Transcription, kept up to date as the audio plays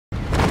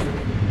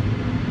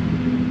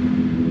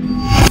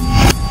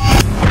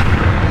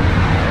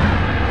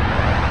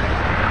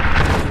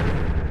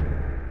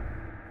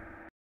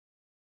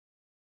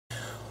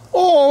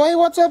Hey,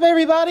 what's up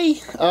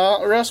everybody?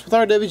 Russ with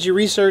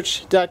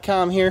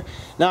rwgresearch.com here.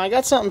 Now I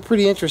got something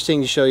pretty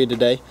interesting to show you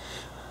today.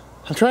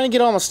 I'm trying to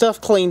get all my stuff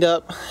cleaned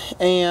up,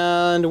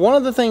 and one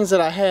of the things that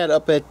I had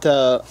up at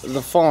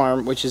the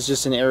farm, which is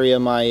just an area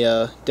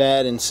my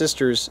dad and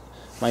sisters,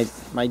 my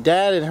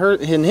dad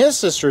and his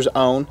sisters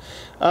own.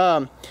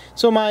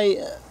 So my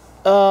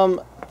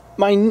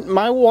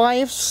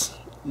wife's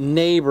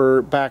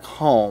neighbor back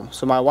home,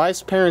 so my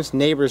wife's parents'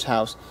 neighbor's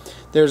house,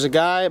 there's a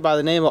guy by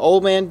the name of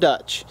Old Man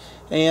Dutch.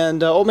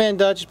 And Old Man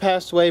Dutch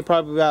passed away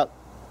probably about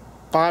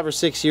 5 or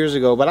 6 years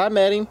ago. But I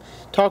met him,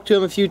 talked to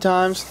him a few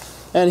times,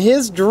 and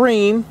his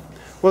dream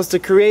was to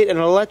create an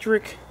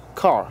electric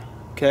car.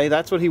 Okay,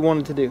 that's what he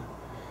wanted to do.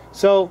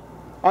 So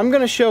I'm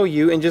going to show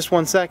you in just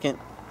 1 second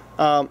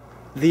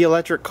the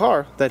electric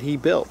car that he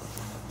built.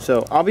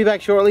 So I'll be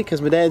back shortly because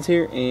my dad's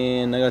here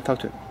and I got to talk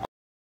to him.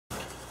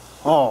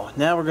 Oh,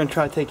 now we're going to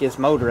try to take this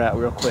motor out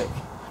real quick.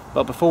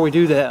 But before we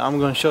do that, I'm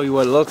going to show you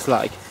what it looks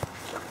like.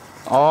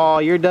 Oh,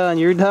 you're done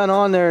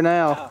on there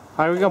now. Yeah. All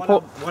right, we got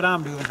what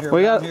I'm doing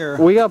here.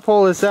 We got to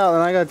pull this out,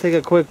 and I got to take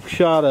a quick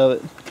shot of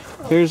it.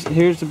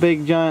 Here's the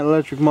big giant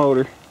electric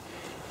motor.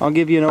 I'll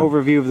give you an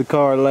overview of the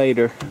car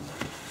later,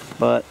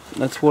 but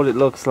that's what it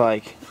looks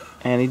like,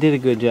 and he did a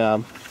good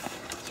job.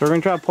 So we're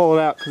gonna try to pull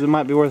it out because it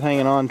might be worth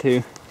hanging on to,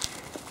 and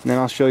then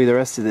I'll show you the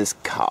rest of this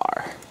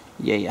car.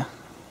 Yeah.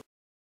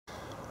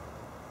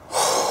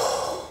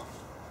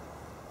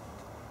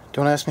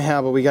 Don't ask me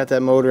how, but we got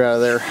that motor out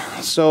of there.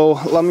 So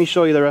let me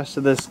show you the rest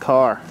of this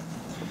car.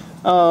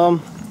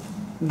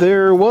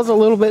 There was a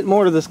little bit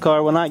more to this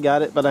car when I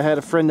got it, but I had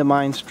a friend of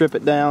mine strip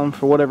it down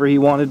for whatever he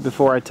wanted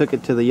before I took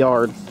it to the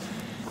yard.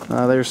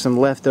 There's some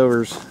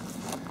leftovers.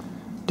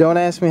 Don't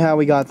ask me how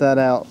we got that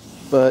out,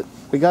 but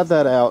we got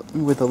that out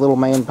with a little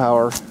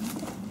manpower.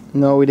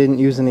 No, we didn't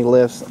use any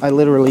lifts. I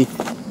mean,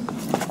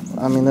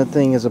 that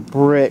thing is a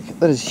brick.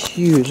 That is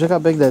huge. Look how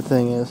big that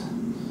thing is.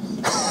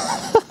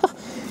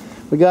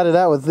 We got it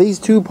out with these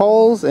 2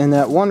 poles and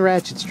that 1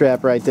 ratchet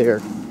strap right there.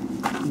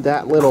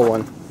 That little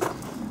one.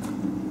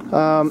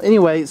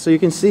 Anyway, so you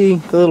can see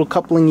the little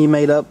coupling he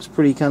made up is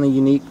pretty kind of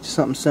unique. Just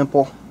something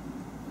simple.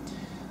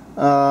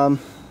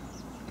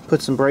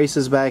 Put some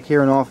braces back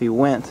here and off he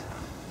went.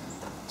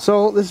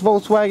 So this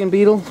Volkswagen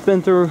Beetle has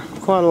been through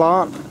quite a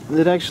lot.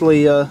 It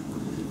actually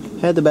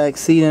had the back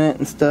seat in it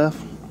and stuff.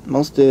 Some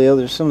of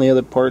the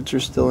other parts are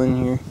still in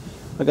here.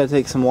 I got to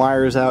take some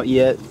wires out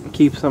yet.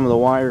 Keep some of the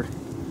wire.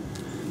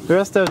 The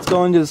rest of it's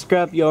going to the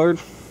scrap yard.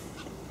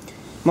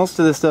 Most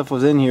of this stuff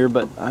was in here,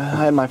 but I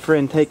had my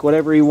friend take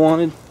whatever he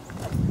wanted,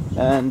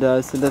 and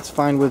said that's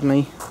fine with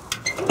me.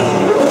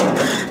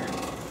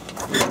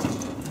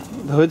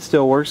 The hood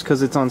still works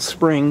because it's on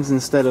springs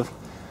instead of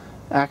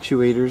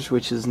actuators,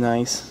 which is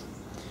nice.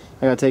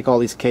 I gotta take all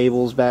these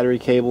cables, battery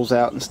cables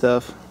out and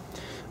stuff.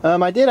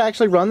 I did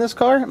actually run this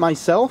car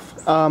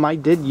myself. I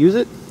did use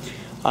it.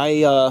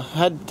 I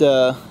had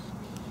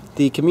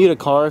the Commuta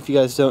car, if you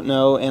guys don't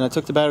know, and I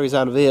took the batteries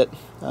out of it.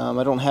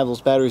 I don't have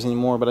those batteries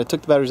anymore, but I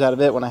took the batteries out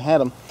of it when I had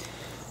them.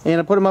 And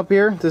I put them up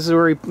here. This is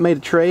where he made a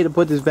tray to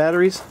put his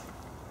batteries.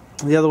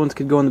 The other ones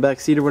could go in the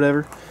back seat or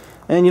whatever.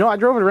 And you know, I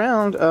drove it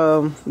around,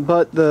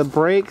 but the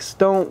brakes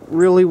don't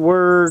really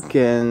work.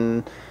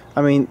 And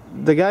I mean,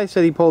 the guy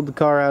said he pulled the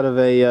car out of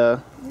a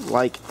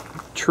like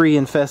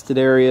tree-infested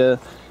area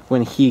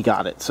when he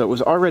got it, so it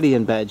was already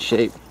in bad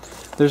shape.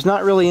 There's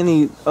not really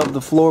any of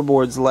the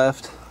floorboards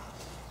left.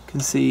 You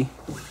can see.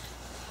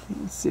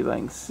 Let's see if I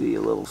can see a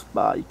little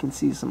spot. You can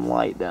see some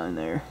light down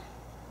there.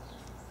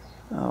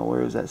 Oh,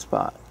 where is that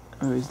spot?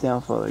 Oh, it's down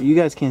further. You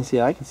guys can't see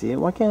it. I can see it.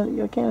 Why can't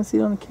I see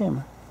it on the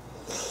camera?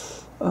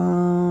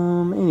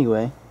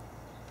 Anyway,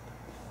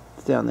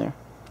 it's down there.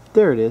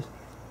 There it is.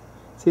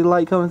 See the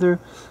light coming through?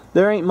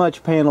 There ain't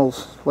much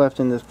panels left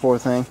in this poor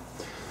thing.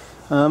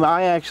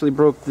 I actually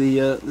broke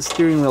the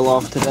steering wheel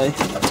off today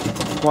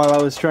while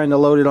I was trying to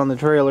load it on the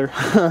trailer.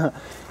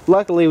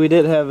 Luckily, we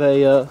did have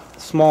a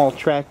small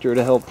tractor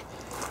to help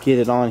get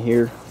it on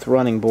here with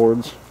running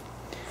boards.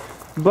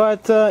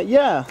 But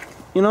yeah,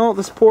 you know,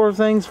 this poor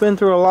thing's been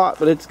through a lot,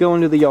 but it's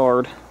going to the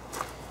yard.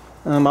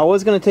 I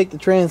was going to take the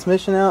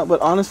transmission out,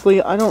 but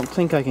honestly, I don't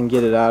think I can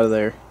get it out of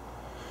there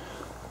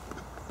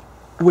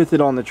with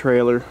it on the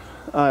trailer.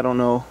 I don't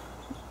know.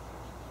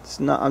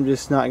 I'm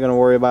just not going to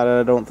worry about it,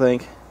 I don't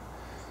think.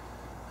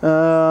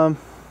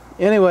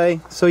 Anyway,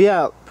 so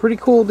yeah, pretty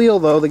cool deal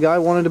though. The guy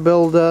wanted to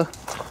build an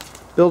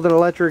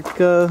electric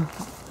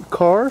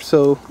car,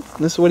 so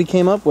this is what he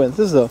came up with.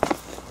 This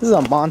is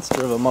a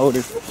monster of a motor.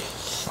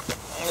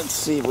 Let's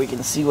see if we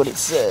can see what it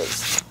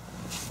says.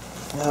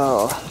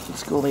 Oh,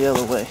 let's go the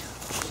other way.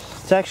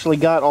 It's actually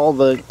got all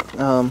the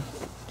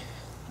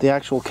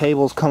actual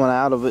cables coming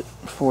out of it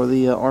for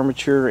the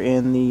armature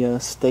and the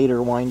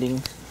stator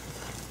winding.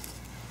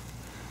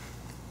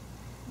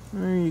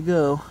 There you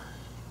go.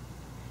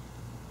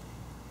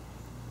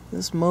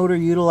 This motor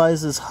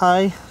utilizes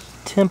high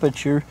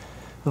temperature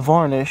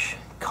varnish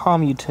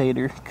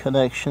commutator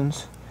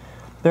connections,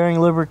 bearing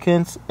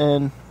lubricants,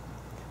 and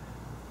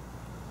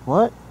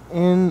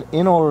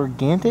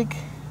inorganic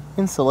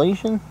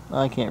insulation?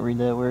 I can't read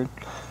that word.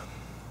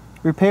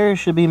 Repairs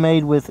should be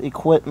made with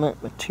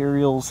equipment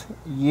materials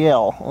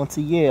Yale. Well, it's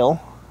a Yale.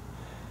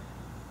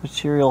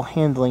 Material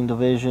Handling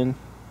Division.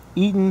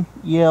 Eaton,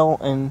 Yale,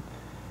 and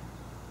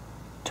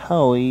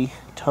Tony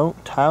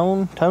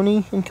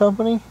and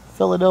Company,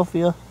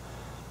 Philadelphia.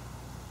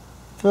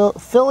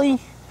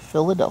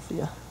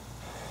 Philadelphia.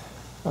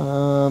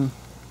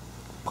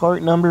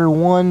 Part number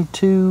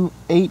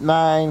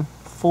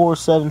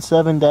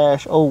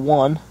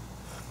 1289477-01,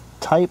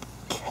 Type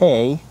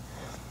K,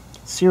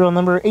 serial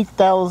number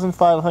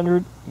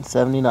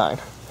 8579.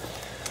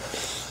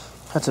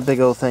 That's a big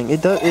old thing.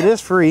 It is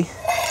free.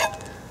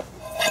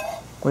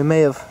 We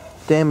may have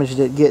damaged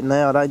it getting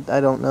out. I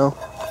don't know.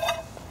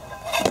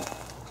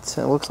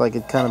 It looks like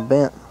it kind of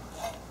bent.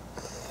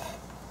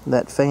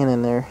 That fan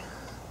in there.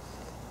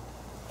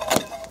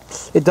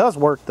 It does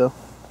work though.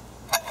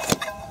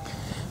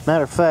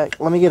 Matter of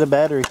fact, let me get a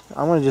battery.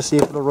 I want to just see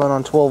if it'll run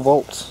on 12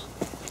 volts.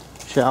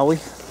 Shall we?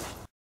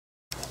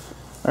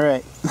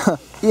 Alright.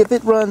 If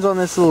it runs on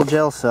this little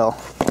gel cell,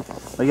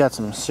 we got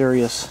some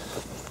serious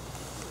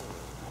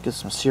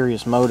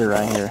motor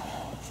right here.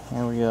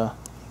 There we go.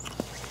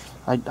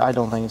 I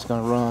don't think it's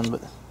going to run,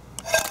 but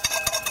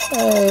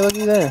hey,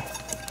 looky there.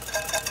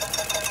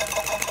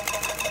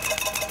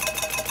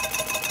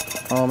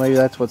 Oh, maybe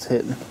that's what's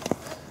hitting.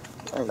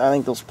 I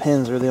think those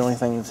pins are the only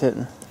thing that's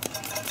hitting.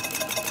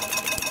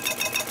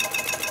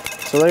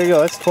 So there you go,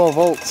 that's 12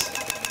 volts.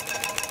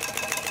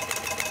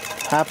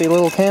 Happy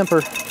little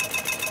camper.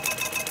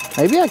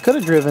 Maybe I could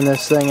have driven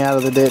this thing out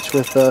of the ditch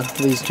with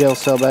these gel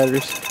cell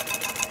batteries.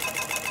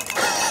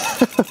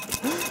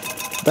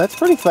 That's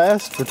pretty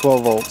fast for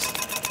 12 volts.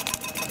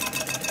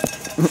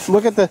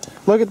 Look at the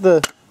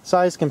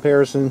size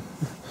comparison.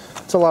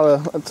 It's a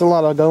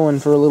lot of going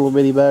for a little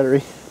bitty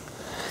battery.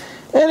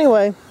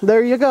 Anyway,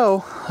 there you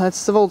go.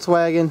 That's the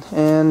Volkswagen,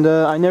 and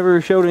I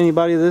never showed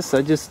anybody this.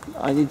 It's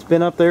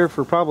been up there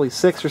for probably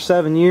 6 or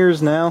 7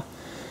 years now,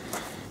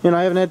 and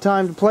I haven't had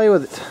time to play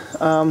with it.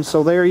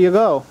 So there you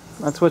go.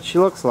 That's what she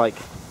looks like.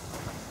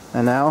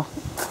 And now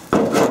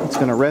it's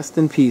gonna rest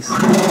in peace,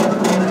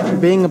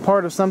 being a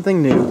part of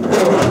something new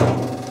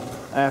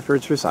after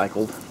it's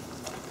recycled.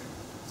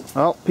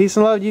 Well, peace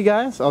and love to you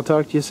guys. I'll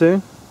talk to you soon.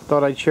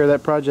 Thought I'd share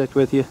that project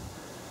with you.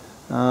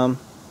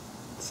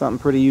 Something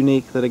pretty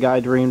unique that a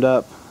guy dreamed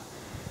up.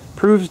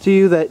 Proves to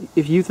you that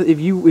if you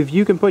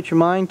can put your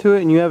mind to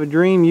it and you have a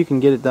dream, you can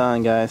get it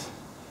done, guys.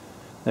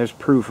 There's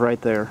proof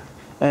right there.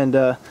 And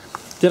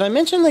did I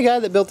mention the guy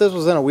that built this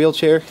was in a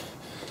wheelchair?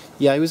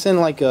 Yeah, he was in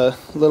like a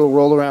little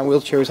roll-around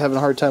wheelchair. He was having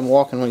a hard time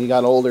walking when he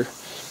got older,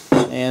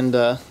 and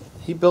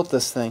he built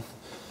this thing.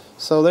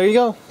 So there you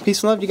go.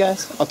 Peace and love to you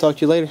guys. I'll talk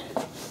to you later.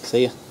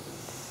 See ya.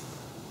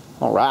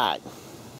 All right.